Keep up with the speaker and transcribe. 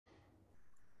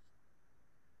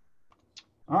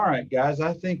All right, guys,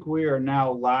 I think we are now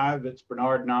live. It's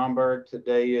Bernard Nomberg.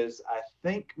 Today is, I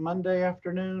think, Monday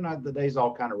afternoon. The days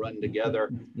all kind of run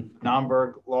together.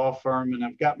 Nomberg Law Firm, and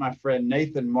I've got my friend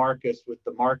Nathan Marcus with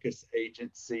the Marcus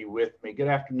Agency with me. Good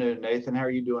afternoon, Nathan. How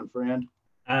are you doing, friend?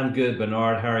 I'm good,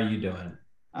 Bernard. How are you doing?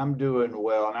 I'm doing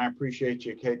well, and I appreciate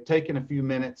you taking a few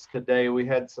minutes today. We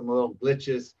had some little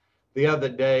glitches the other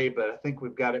day, but I think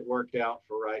we've got it worked out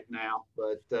for right now.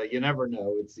 But you never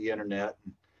know. It's the internet.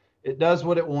 It does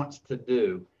what it wants to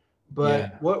do. But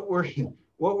Yeah. what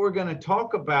we're going to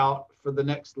talk about for the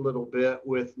next little bit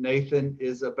with Nathan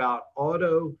is about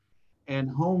auto and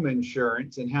home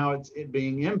insurance and how it's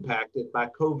being impacted by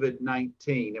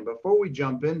COVID-19. And before we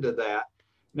jump into that,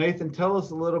 Nathan, tell us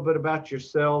a little bit about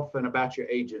yourself and about your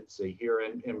agency here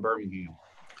in Birmingham.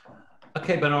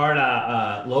 Okay,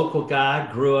 Bernard, local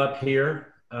guy, grew up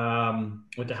here,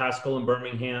 went to high school in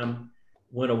Birmingham,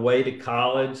 went away to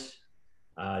college.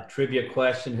 Trivia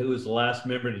question: who was the last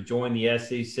member to join the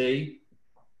SEC?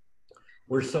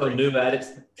 We're so new at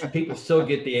it, people still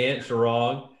get the answer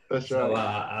wrong. That's So right.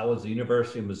 I was a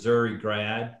University of Missouri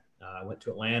grad. I went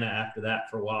to Atlanta after that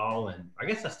for a while, and I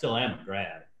guess I still am a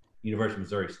grad, University of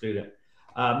Missouri student.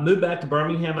 Moved back to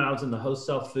Birmingham, and I was in the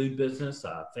wholesale food business,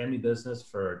 family business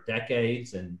for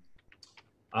decades, and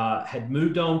had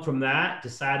moved on from that,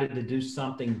 decided to do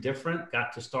something different,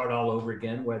 got to start all over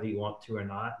again, whether you want to or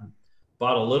not. And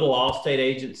bought a little Allstate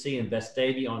agency in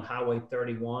Vestavia on Highway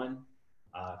 31,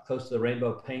 close to the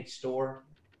Rainbow Paint Store,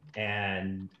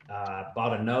 and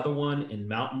bought another one in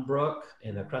Mountain Brook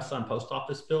in the Crestline Post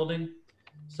Office building.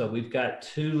 So we've got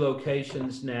two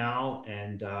locations now,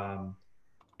 and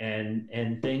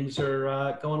things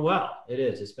are going well. It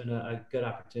is. It's been a good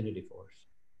opportunity for us.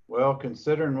 Well,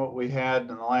 considering what we had in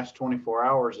the last 24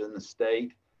 hours in the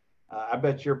state, I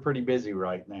bet you're pretty busy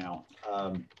right now.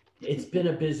 It's been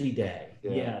a busy day.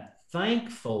 Yeah. Yeah.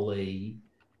 Thankfully,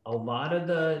 a lot of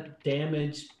the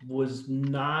damage was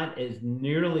not as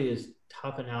nearly as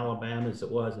tough in Alabama as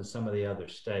it was in some of the other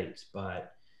states,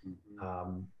 but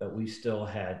we still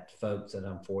had folks that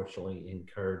unfortunately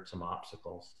incurred some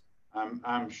obstacles.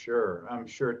 I'm sure. I'm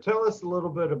sure. Tell us a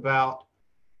little bit about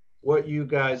what you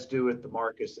guys do at the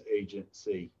Marcus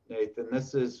Agency, Nathan.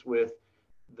 This is with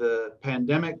the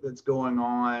pandemic that's going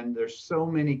on. There's so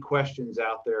many questions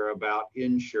out there about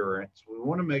insurance. We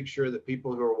want to make sure that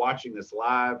people who are watching this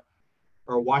live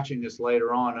or watching this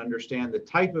later on understand the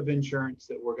type of insurance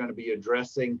that we're going to be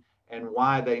addressing and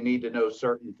why they need to know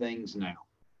certain things now.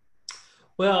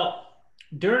 Well,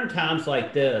 during times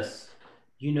like this,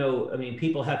 I mean,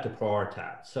 people have to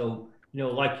prioritize. So,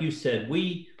 like you said,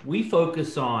 we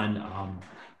focus on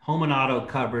home and auto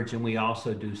coverage, and we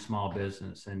also do small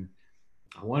business. And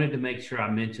I wanted to make sure I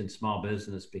mentioned small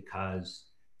business because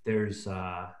there's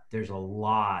a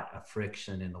lot of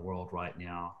friction in the world right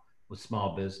now with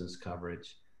small business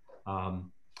coverage.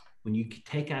 Um, when you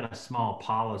take out a small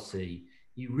policy,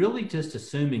 you really just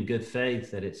assume in good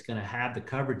faith that it's going to have the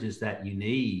coverages that you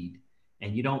need,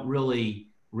 and you don't really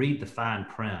read the fine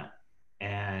print.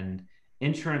 And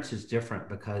insurance is different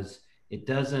because it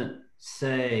doesn't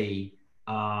say,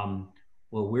 well,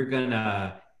 we're going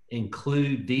to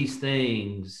include these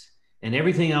things and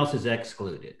everything else is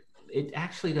excluded. It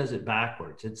actually does it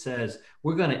backwards. It says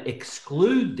we're going to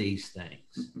exclude these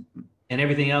things and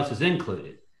everything else is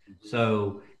included.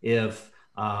 So if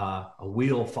a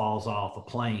wheel falls off a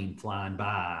plane flying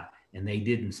by and they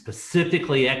didn't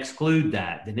specifically exclude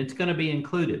that, then it's going to be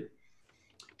included.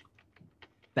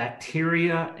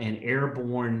 Bacteria and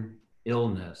airborne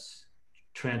illness,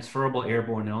 transferable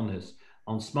airborne illness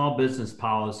on small business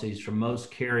policies for most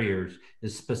carriers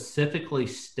is specifically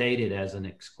stated as an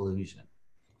exclusion.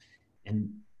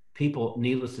 And people,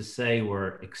 needless to say,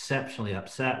 were exceptionally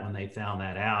upset when they found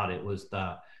that out. It was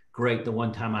the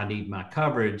one time I need my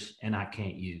coverage and I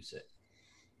can't use it.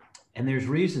 And there's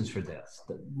reasons for this.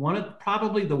 One of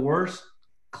probably the worst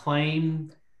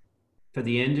claim for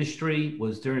the industry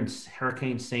was during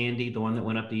Hurricane Sandy, the one that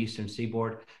went up the eastern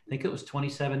seaboard. I think it was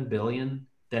 27 billion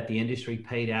that the industry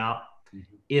paid out.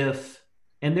 If,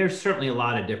 and there's certainly a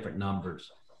lot of different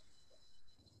numbers,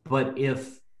 but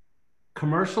if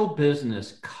commercial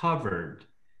business covered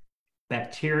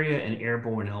bacteria and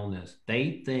airborne illness,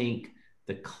 they think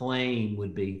the claim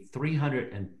would be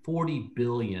 340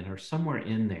 billion or somewhere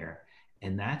in there.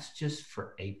 And that's just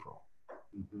for April.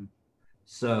 Mm-hmm.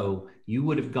 So you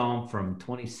would have gone from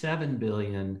 27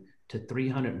 billion to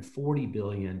 340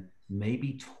 billion,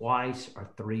 maybe twice or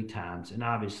three times. And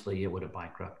obviously it would have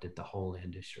bankrupted the whole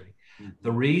industry. Mm-hmm.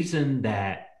 The reason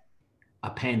that a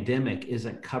pandemic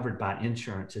isn't covered by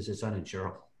insurance is it's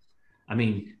uninsurable. I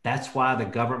mean, that's why the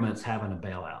government's having a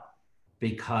bailout,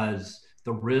 because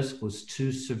the risk was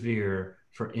too severe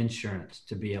for insurance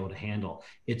to be able to handle.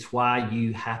 It's why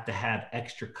you have to have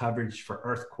extra coverage for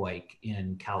earthquake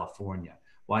in California,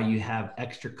 why you have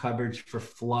extra coverage for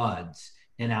floods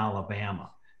in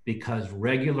Alabama, because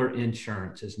regular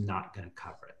insurance is not going to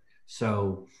cover it.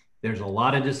 So there's a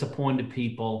lot of disappointed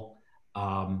people,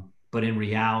 but in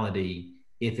reality,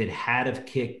 if it had have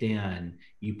kicked in,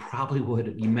 you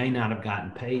may not have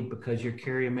gotten paid because your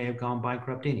carrier may have gone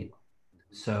bankrupt anyway.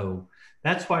 So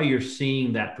that's why you're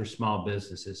seeing that for small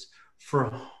businesses.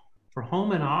 For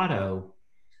home and auto,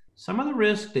 some of the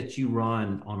risk that you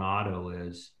run on auto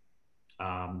is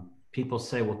people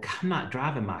say, well, I'm not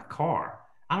driving my car.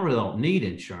 I really don't need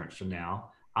insurance from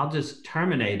now. I'll just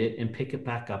terminate it and pick it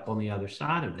back up on the other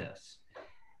side of this.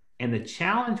 And the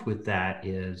challenge with that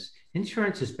is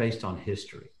insurance is based on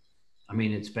history. I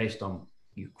mean, it's based on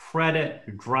your credit,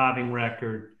 your driving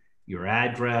record, your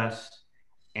address,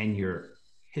 and your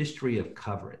history of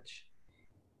coverage.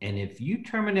 And if you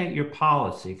terminate your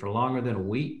policy for longer than a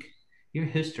week, your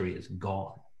history is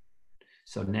gone.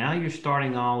 So now you're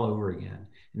starting all over again.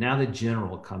 Now the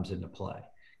general comes into play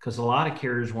because a lot of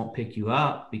carriers won't pick you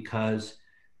up because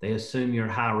they assume you're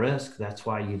high risk. That's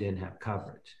why you didn't have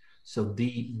coverage. So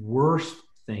the worst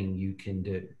thing you can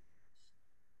do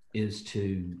is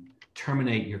to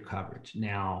terminate your coverage.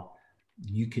 Now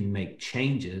you can make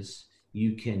changes.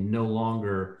 You can no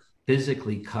longer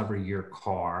physically cover your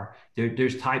car.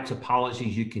 There's types of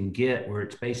policies you can get where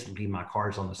it's basically my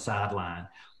car's on the sideline.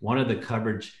 One of the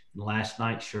coverage, last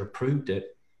night sure proved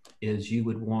it, is you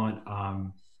would want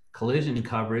collision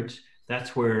coverage.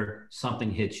 That's where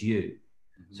something hits you.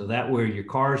 So that where your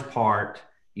car's parked,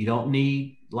 you don't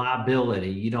need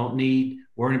liability. You don't need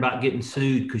worrying about getting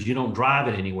sued because you don't drive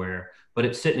it anywhere, but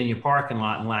it's sitting in your parking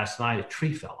lot and last night a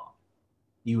tree fell on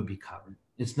it. You would be covered.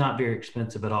 It's not very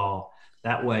expensive at all.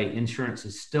 That way, insurance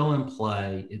is still in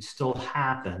play. It still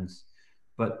happens,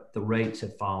 but the rates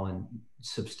have fallen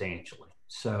substantially.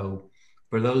 So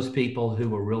for those people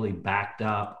who are really backed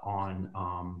up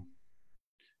on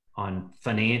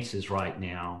finances right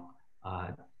now,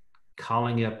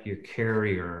 calling up your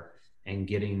carrier and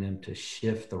getting them to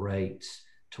shift the rates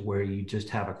to where you just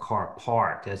have a car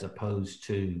parked as opposed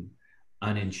to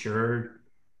uninsured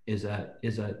is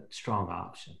a strong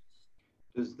option.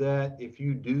 Does that, if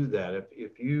you do that,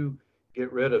 if you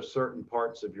get rid of certain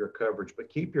parts of your coverage, but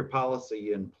keep your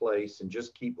policy in place and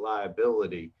just keep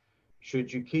liability,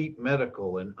 should you keep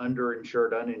medical and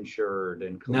underinsured, uninsured,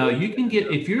 and no, you can get,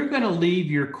 if you're going to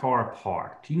leave your car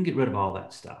parked, you can get rid of all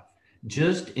that stuff.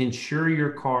 Just insure your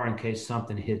car in case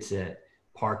something hits it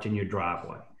parked in your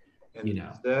driveway. And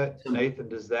does that, Nathan,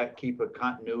 does that keep a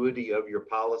continuity of your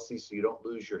policy so you don't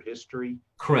lose your history?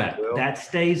 Correct. Well, that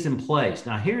stays in place.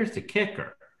 Now, here's the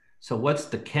kicker. So what's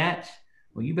the catch?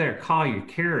 Well, you better call your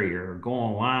carrier or go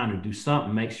online or do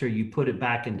something. Make sure you put it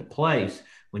back into place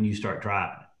when you start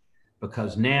driving it.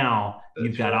 Because now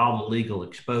you've got all the legal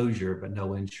exposure, but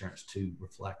no insurance to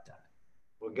reflect that.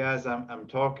 Well, guys, I'm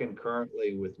talking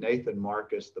currently with Nathan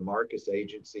Marcus, the Marcus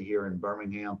Agency here in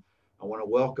Birmingham. I want to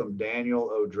welcome Daniel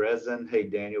O'Drezen. Hey,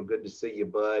 Daniel, good to see you,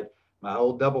 bud. My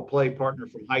old double play partner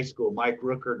from high school, Mike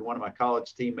Rooker, and one of my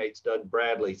college teammates, Doug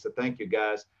Bradley. So thank you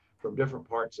guys from different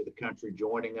parts of the country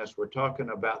joining us. We're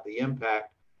talking about the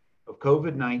impact of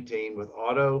COVID-19 with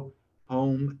auto,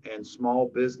 home, and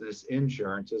small business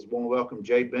insurance. I want to welcome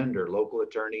Jay Bender, local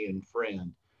attorney and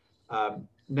friend.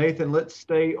 Nathan, let's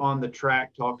stay on the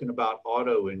track talking about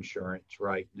auto insurance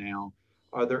right now.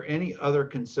 Are there any other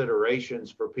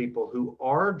considerations for people who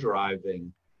are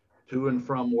driving to and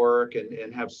from work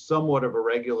and have somewhat of a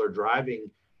regular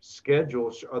driving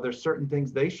schedule? Are there certain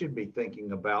things they should be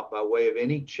thinking about by way of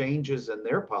any changes in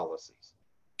their policies?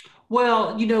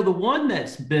 Well, the one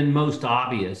that's been most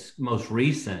obvious, most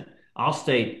recent,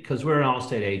 Allstate, because we're an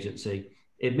Allstate agency,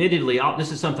 admittedly,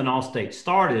 this is something Allstate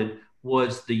started,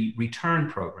 was the return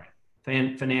program,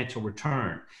 financial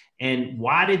return. And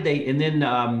why did they, and then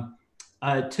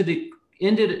to the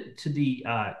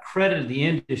credit of the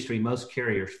industry, most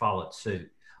carriers followed suit.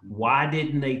 Why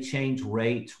didn't they change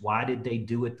rates? Why did they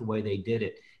do it the way they did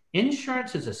it?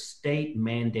 Insurance is a state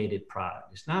mandated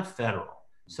product. It's not federal.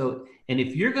 So, and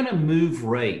if you're going to move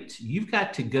rates, you've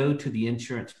got to go to the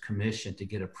insurance commission to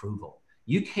get approval.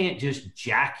 You can't just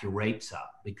jack your rates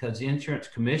up because the insurance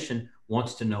commission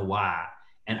wants to know why.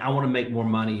 And I want to make more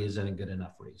money isn't a good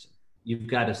enough reason. You've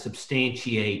got to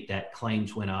substantiate that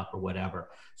claims went up or whatever.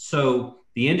 So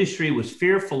the industry was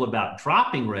fearful about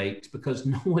dropping rates because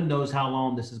no one knows how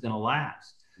long this is going to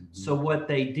last. Mm-hmm. So what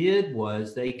they did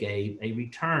was they gave a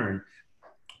return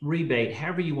rebate,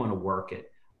 however you want to work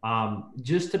it.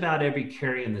 Just about every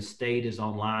carrier in the state is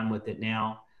online with it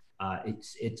now.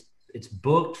 It's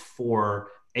booked for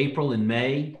April and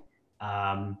May,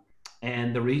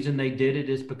 and the reason they did it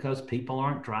is because people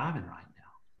aren't driving right now,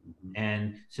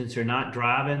 and since they're not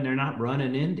driving, they're not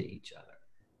running into each other,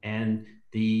 and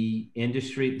the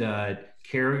industry, the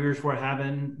carriers were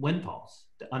having windfalls,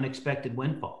 the unexpected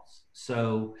windfalls.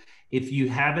 So if you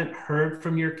haven't heard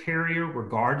from your carrier,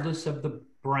 regardless of the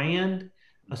brand,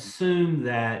 assume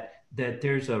that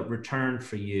there's a return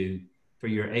for you for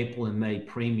your April and May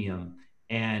premium.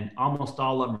 And almost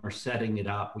all of them are setting it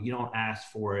up where you don't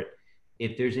ask for it.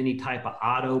 If there's any type of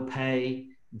auto pay,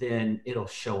 then it'll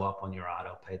show up on your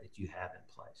auto pay that you have in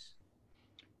place.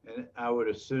 And I would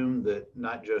assume that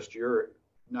not just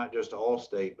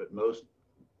Allstate, but most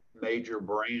major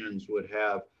brands you would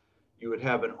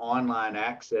have an online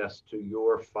access to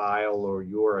your file or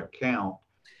your account.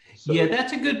 So yeah,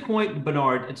 that's a good point,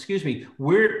 Bernard. Excuse me.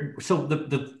 So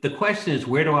the question is,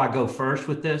 where do I go first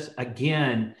with this?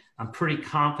 Again, I'm pretty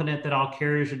confident that all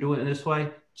carriers are doing it this way.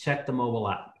 Check the mobile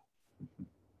app.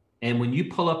 And when you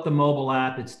pull up the mobile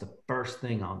app, it's the first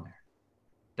thing on there.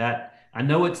 That I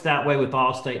know it's that way with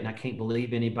Allstate, and I can't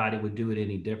believe anybody would do it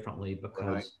any differently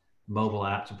because mobile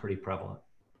apps are pretty prevalent.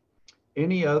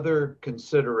 Any other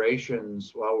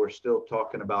considerations while we're still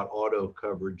talking about auto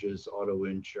coverages, auto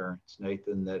insurance,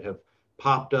 Nathan, that have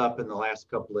popped up in the last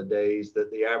couple of days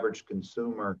that the average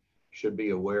consumer should be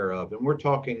aware of? And we're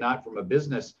talking not from a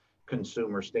business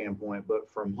consumer standpoint, but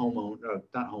from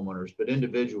not homeowners, but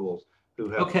individuals who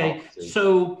have policies.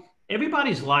 So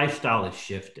everybody's lifestyle has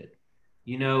shifted.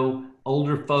 You know,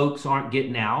 older folks aren't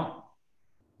getting out.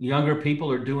 Younger people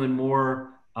are doing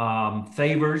more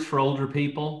favors for older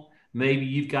people. Maybe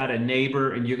you've got a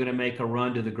neighbor and you're going to make a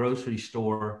run to the grocery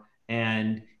store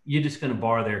and you're just going to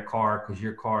borrow their car because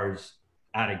your car's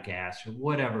out of gas or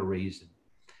whatever reason.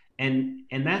 And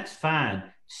that's fine.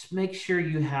 Just make sure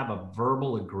you have a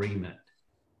verbal agreement.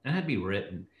 That had to be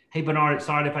written. Hey, Bernard,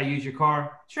 sorry if I use your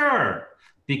car. Sure.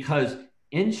 Because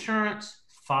insurance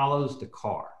follows the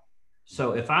car.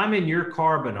 So if I'm in your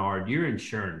car, Bernard, you're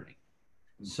insuring me.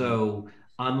 So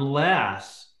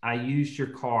unless I used your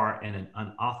car in an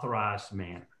unauthorized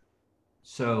manner.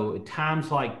 So at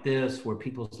times like this, where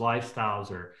people's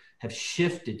lifestyles have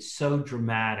shifted so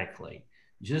dramatically,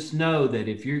 just know that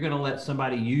if you're going to let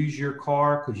somebody use your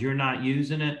car because you're not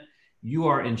using it, you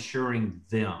are insuring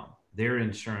them. Their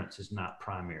insurance is not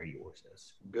primary, yours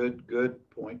is. Good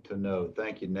point to know.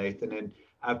 Thank you, Nathan. And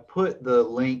I've put the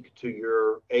link to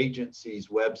your agency's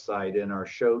website in our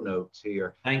show notes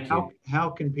here. Thank you.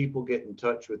 How can people get in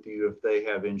touch with you if they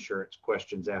have insurance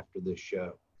questions after this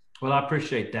show? Well, I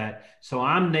appreciate that. So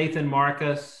I'm Nathan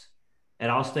Marcus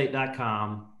at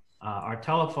allstate.com. Our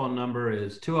telephone number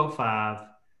is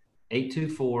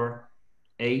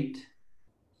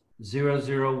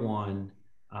 205-824-8001.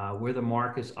 We're the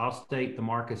Allstate, the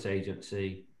Marcus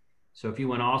Agency. So if you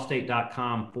went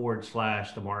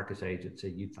allstate.com/the Marcus Agency,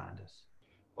 you'd find us.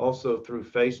 Also through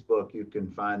Facebook, you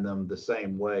can find them the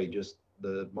same way, just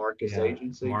the Marcus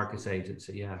Agency. Marcus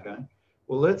Agency, yeah. Okay.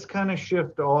 Well, let's kind of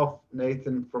shift off,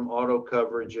 Nathan, from auto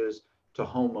coverages to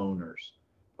homeowners.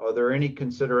 Are there any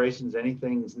considerations, any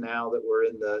things now that we're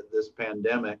in this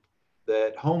pandemic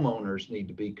that homeowners need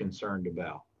to be concerned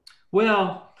about?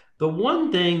 Well, the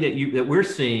one thing that we're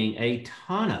seeing a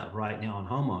ton of right now on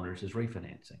homeowners is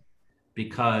refinancing,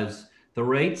 because the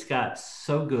rates got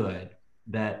so good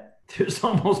that there's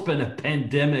almost been a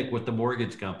pandemic with the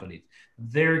mortgage companies.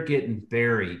 They're getting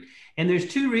buried. And there's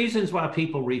two reasons why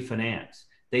people refinance.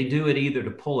 They do it either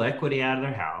to pull equity out of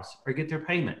their house or get their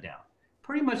payment down.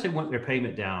 Pretty much they want their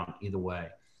payment down either way.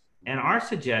 And our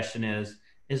suggestion is,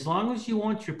 as long as you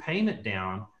want your payment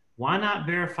down, why not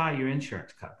verify your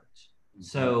insurance coverage?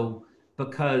 So,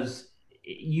 because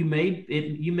you may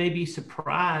be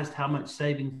surprised how much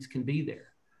savings can be there.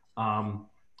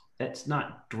 That's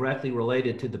not directly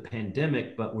related to the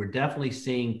pandemic, but we're definitely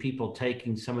seeing people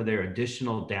taking some of their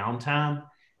additional downtime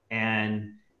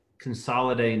and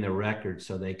consolidating their records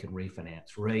so they can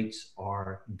refinance. Rates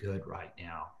are good right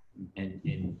now,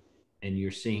 and you're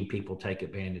seeing people take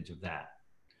advantage of that.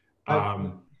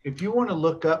 If you want to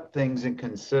look up things and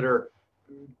consider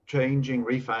changing,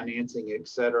 refinancing, et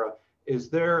cetera, is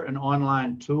there an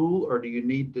online tool, or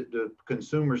do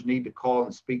consumers need to call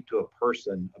and speak to a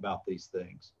person about these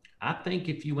things? I think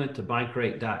if you went to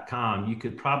bankrate.com, you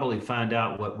could probably find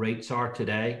out what rates are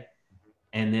today,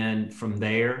 and then from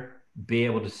there be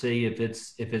able to see if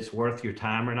it's worth your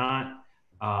time or not.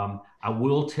 I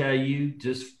will tell you,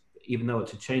 just even though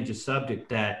it's a change of subject,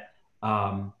 that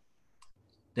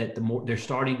they're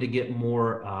starting to get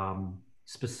more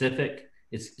specific.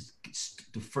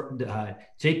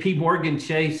 JP Morgan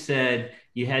Chase said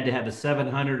you had to have a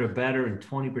 700 or better and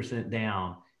 20%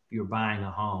 down if you were buying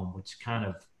a home, which is kind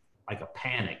of like a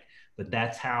panic. But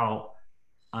that's how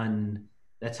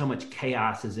much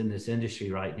chaos is in this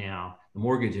industry right now, the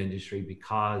mortgage industry,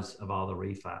 because of all the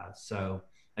refis. So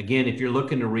again, if you're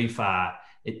looking to refi,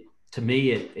 to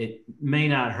me, it may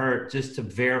not hurt just to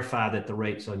verify that the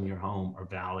rates on your home are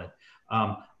valid.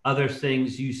 Other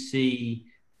things you see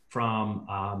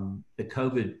from the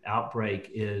COVID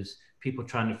outbreak is people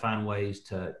trying to find ways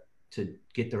to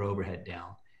get their overhead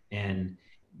down. And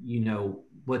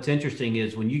what's interesting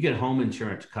is when you get home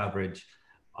insurance coverage,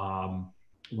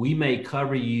 we may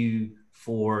cover you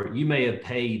you may have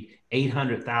paid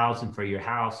 $800,000 for your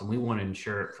house, and we want to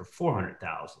insure it for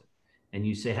 $400,000. And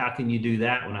you say, how can you do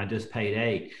that when I just paid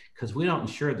 $8,000? Because we don't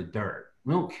insure the dirt.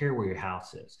 We don't care where your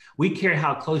house is. We care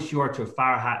how close you are to a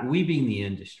fire hydrant. We being the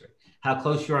industry, how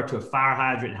close you are to a fire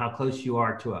hydrant, how close you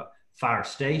are to a fire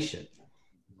station.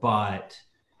 But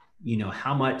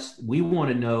how much we want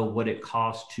to know what it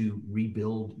costs to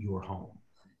rebuild your home.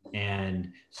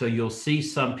 And so you'll see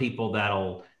some people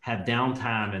that'll have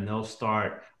downtime and they'll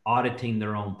start auditing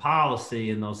their own policy,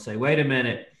 and they'll say, wait a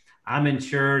minute, I'm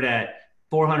insured at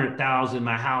 400,000.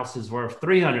 My house is worth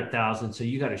 300,000. So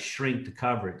you got to shrink the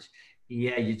coverage.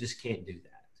 Yeah, you just can't do that.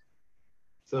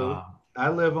 So I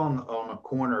live on a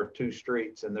corner of two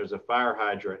streets, and there's a fire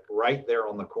hydrant right there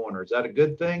on the corner. Is that a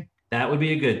good thing? That would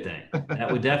be a good thing.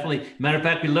 That would definitely. Matter of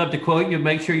fact, we'd love to quote you.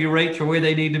 Make sure your rates are where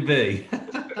they need to be.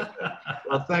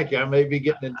 Well, thank you. I may be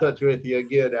getting in touch with you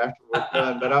again after we're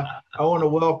done, but I want to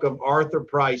welcome Arthur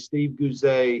Price, Steve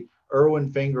Guzet,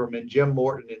 Erwin Fingerman, Jim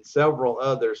Morton, and several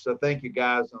others. So thank you,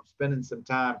 guys. I'm spending some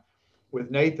time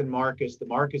with Nathan Marcus, the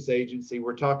Marcus Agency.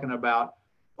 We're talking about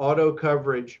auto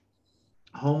coverage,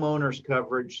 homeowners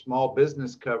coverage, small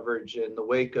business coverage in the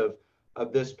wake of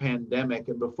this pandemic.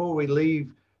 And before we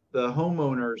leave the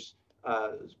homeowners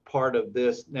part of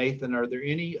this, Nathan, are there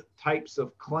any types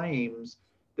of claims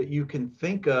that you can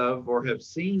think of or have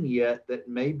seen yet that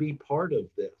may be part of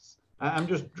this? I'm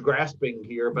just grasping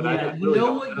here, but I really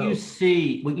don't know. You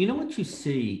see, well, what you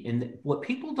see, and what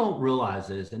people don't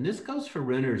realize is, and this goes for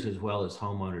renters as well as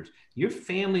homeowners, your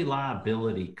family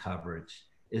liability coverage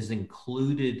is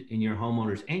included in your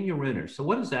homeowners and your renters. So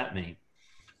what does that mean?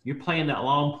 You're playing that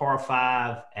long par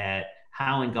 5 at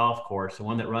Highland Golf Course, the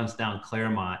one that runs down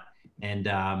Claremont, and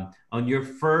on your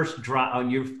first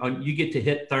drive, you get to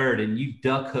hit third, and you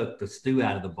duck hook the stew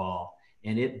out of the ball,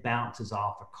 and it bounces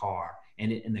off a car,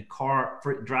 and the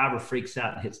driver freaks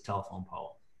out and hits telephone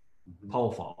pole. Mm-hmm.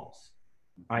 Pole falls.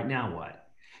 All right, now what?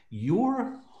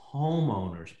 Your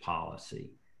homeowner's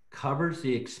policy covers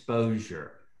the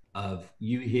exposure of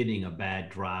you hitting a bad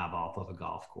drive off of a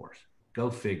golf course. Go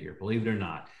figure, believe it or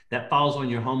not. That falls on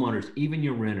your homeowners, even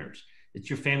your renters. It's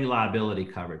your family liability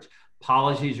coverage.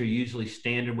 Policies are usually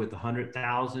standard with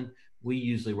 100,000. We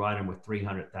usually write them with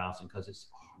 300,000 because it's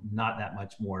not that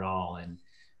much more at all. And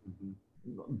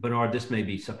Bernard, this may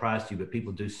be a surprise to you, but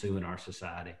people do sue in our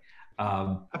society.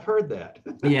 I've heard that.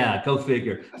 Yeah, go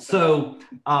figure. So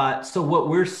what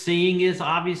we're seeing is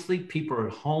obviously people are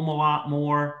home a lot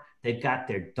more. They've got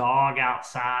their dog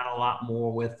outside a lot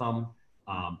more with them.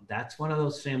 That's one of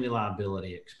those family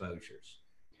liability exposures.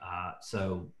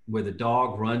 So where the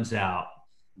dog runs out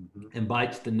and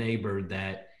bites the neighbor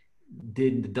that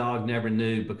the dog never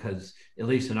knew, because at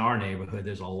least in our neighborhood,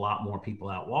 there's a lot more people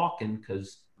out walking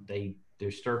because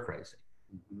they're stir crazy.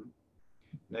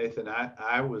 Nathan,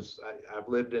 I've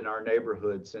lived in our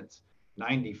neighborhood since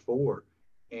 '94.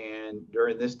 And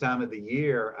during this time of the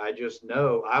year, I just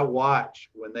know I watch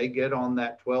when they get on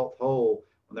that 12th hole,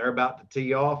 when they're about to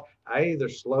tee off, I either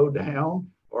slow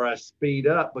down or I speed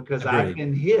up, because I've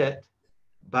been hit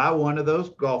by one of those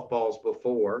golf balls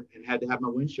before and had to have my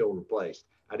windshield replaced.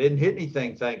 I didn't hit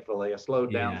anything, thankfully. I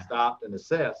slowed down, stopped, and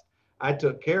assessed. I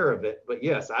took care of it. But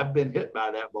yes, I've been hit by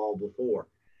that ball before.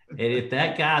 And if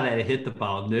that guy that hit the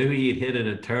ball knew he had hit an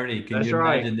attorney, can you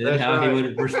imagine how he would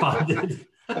have responded?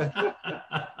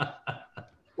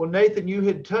 Well, Nathan, you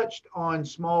had touched on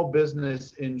small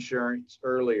business insurance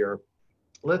earlier.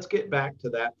 Let's get back to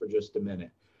that for just a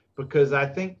minute, because I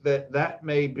think that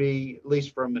may be, at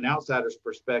least from an outsider's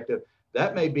perspective,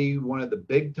 that may be one of the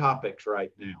big topics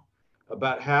right now,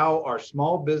 about how are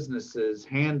small businesses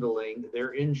handling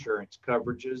their insurance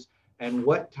coverages and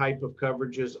what type of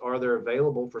coverages are there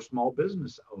available for small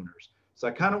business owners. So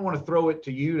I kind of want to throw it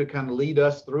to you to kind of lead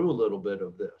us through a little bit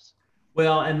of this.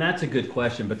 Well, and that's a good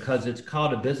question, because it's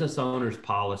called a business owner's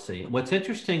policy. What's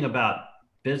interesting about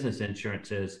business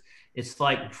insurance is it's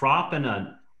like dropping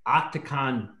an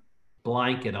octagon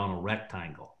blanket on a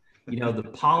rectangle. The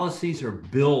policies are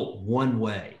built one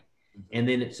way. And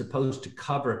then it's supposed to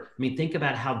cover, I mean, think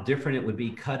about how different it would be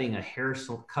covering a hair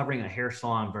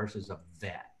salon versus a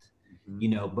vet,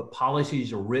 but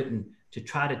policies are written to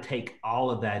try to take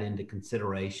all of that into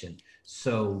consideration.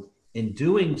 So in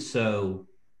doing so,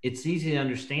 it's easy to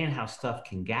understand how stuff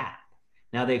can gap.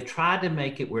 Now they've tried to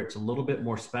make it where it's a little bit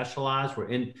more specialized.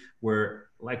 Where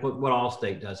like what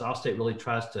Allstate does. Allstate really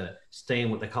tries to stay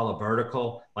in what they call a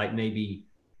vertical, like maybe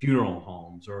funeral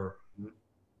homes or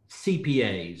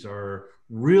CPAs or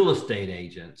real estate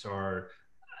agents or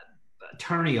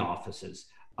attorney offices.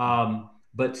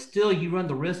 But still, you run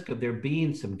the risk of there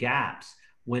being some gaps.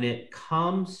 When it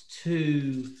comes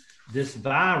to this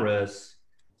virus,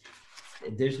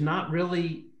 there's not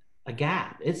really a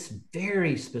gap. It's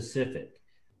very specific.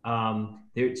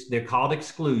 They're called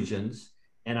exclusions.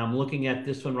 And I'm looking at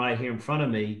this one right here in front of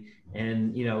me.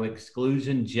 And,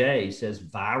 exclusion J says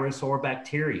virus or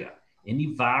bacteria.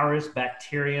 Any virus,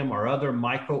 bacterium, or other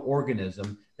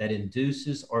microorganism that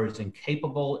induces or is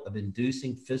incapable of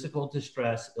inducing physical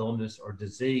distress, illness, or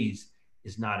disease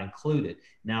is not included.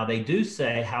 Now, they do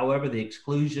say, however, the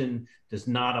exclusion does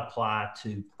not apply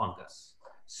to fungus.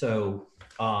 So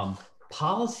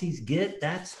policies get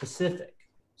that specific.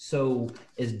 So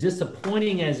as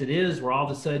disappointing as it is where all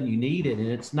of a sudden you need it and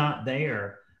it's not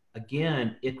there,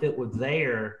 again, if it were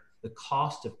there, the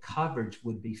cost of coverage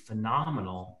would be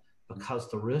phenomenal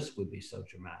because the risk would be so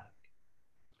dramatic.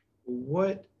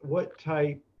 What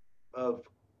type of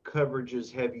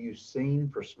coverages have you seen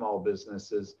for small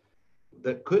businesses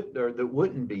that could or that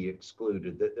wouldn't be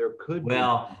excluded, that there could be?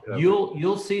 Well,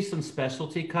 you'll see some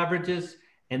specialty coverages,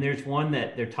 and there's one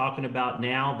that they're talking about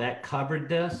now that covered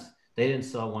this. They didn't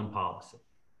sell one policy.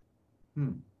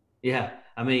 Yeah,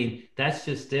 I mean, that's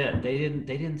just it. They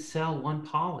didn't sell one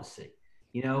policy.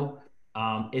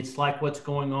 It's like what's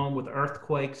going on with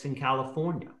earthquakes in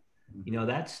California.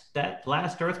 That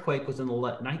last earthquake was in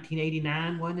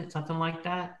 1989, wasn't it? Something like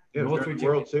that. Yeah, North Virginia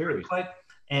World Series. Earthquake.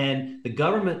 And the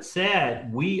government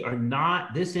said,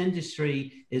 this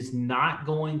industry is not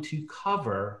going to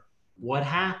cover what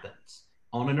happens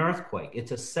on an earthquake.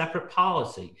 It's a separate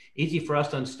policy. Easy for us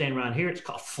to understand around here. It's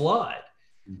called flood.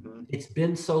 It's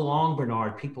been so long,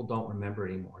 Bernard, people don't remember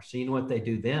anymore. So you know what they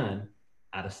do then?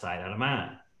 Out of sight, out of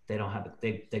mind. They don't have it.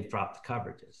 They've dropped the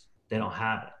coverages. They don't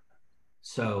have it.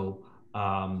 So,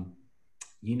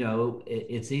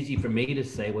 it's easy for me to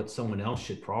say what someone else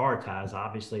should prioritize.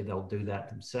 Obviously, they'll do that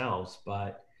themselves.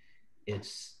 But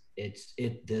this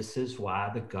is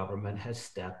why the government has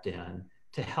stepped in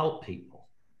to help people,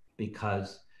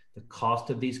 because the cost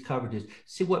of these coverages.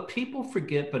 See, what people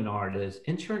forget, Bernard, is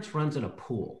insurance runs in a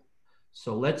pool.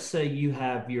 So let's say you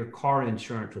have your car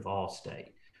insurance with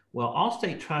Allstate. Well,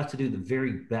 Allstate tries to do the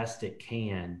very best it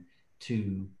can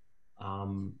to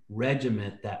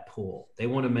regiment that pool. They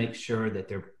want to make sure that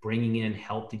they're bringing in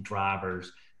healthy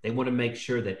drivers. They want to make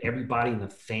sure that everybody in the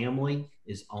family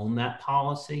is on that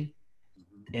policy,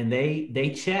 and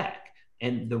they check.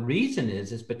 And the reason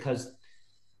is because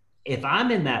if I'm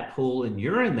in that pool and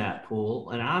you're in that pool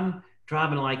and I'm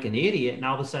driving like an idiot and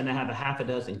all of a sudden I have a half a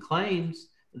dozen claims,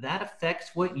 that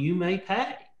affects what you may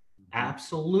pay.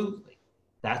 Absolutely.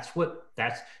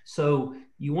 So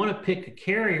you want to pick a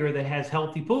carrier that has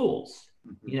healthy pools,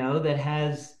 they don't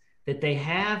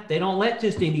let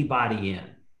just anybody in.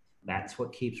 That's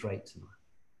what keeps rates in line.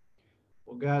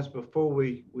 Well, guys, before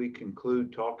we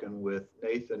conclude talking with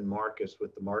Nathan Marcus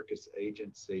with the Marcus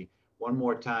Agency, one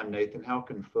more time, Nathan, how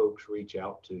can folks reach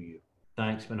out to you?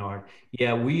 Thanks, Bernard.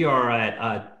 Yeah, we are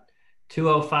at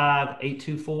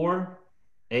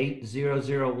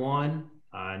 205-824-8001.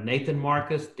 Nathan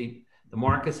Marcus, the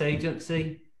Marcus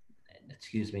Agency,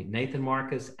 Nathan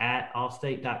Marcus at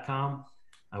allstate.com.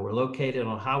 We're located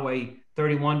on Highway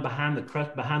 31 behind the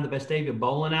Vestavia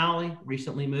Bowling Alley,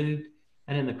 recently moved,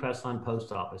 and in the Crestline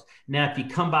Post Office. Now, if you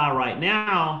come by right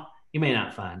now, you may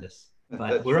not find us,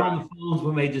 but we're on the phones.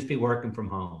 We may just be working from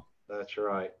home. That's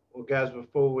right. Well, guys,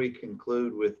 before we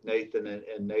conclude with Nathan,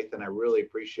 and Nathan, I really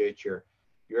appreciate your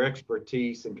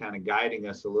expertise and kind of guiding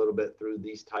us a little bit through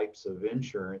these types of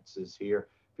insurances here.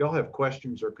 If y'all have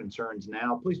questions or concerns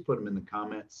now, please put them in the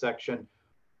comments section.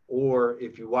 Or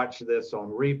if you watch this on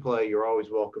replay, you're always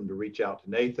welcome to reach out to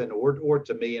Nathan or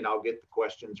to me, and I'll get the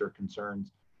questions or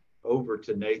concerns over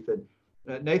to Nathan.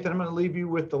 Nathan, I'm going to leave you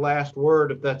with the last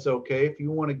word, if that's okay. If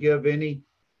you want to give any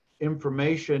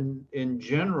information in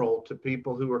general to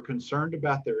people who are concerned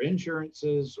about their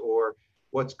insurances or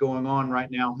what's going on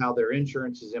right now, how their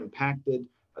insurance is impacted,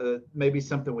 maybe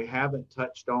something we haven't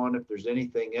touched on. If there's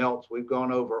anything else, we've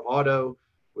gone over auto,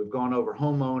 we've gone over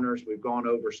homeowners, we've gone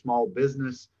over small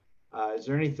business. Is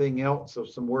there anything else of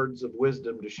some words of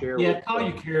wisdom to share? Yeah, call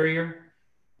your carrier.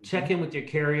 check in with your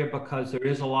carrier because there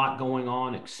is a lot going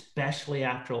on, especially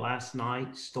after last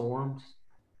night's storms.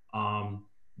 Um,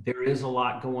 there is a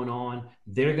lot going on.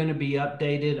 They're going to be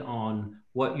updated on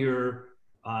what your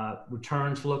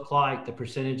returns look like, the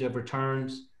percentage of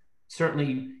returns.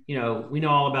 Certainly, we know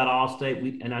all about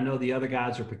Allstate, and I know the other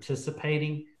guys are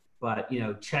participating, but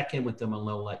check in with them and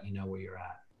they'll let you know where you're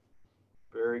at.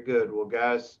 Very good. Well,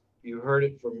 guys, you heard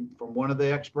it from one of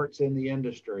the experts in the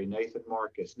industry, Nathan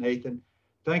Marcus. Nathan,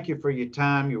 thank you for your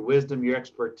time, your wisdom, your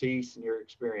expertise, and your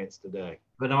experience today.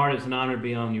 Bernard, it's an honor to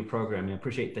be on your program. I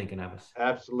appreciate thinking of us.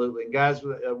 Absolutely. And guys,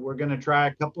 we're going to try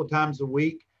a couple of times a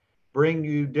week, bring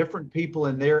you different people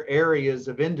in their areas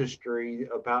of industry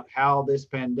about how this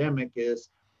pandemic is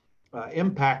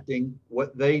impacting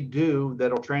what they do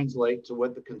that'll translate to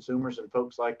what the consumers and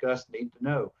folks like us need to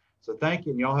know. So thank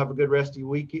you, and y'all have a good rest of your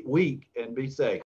week and be safe.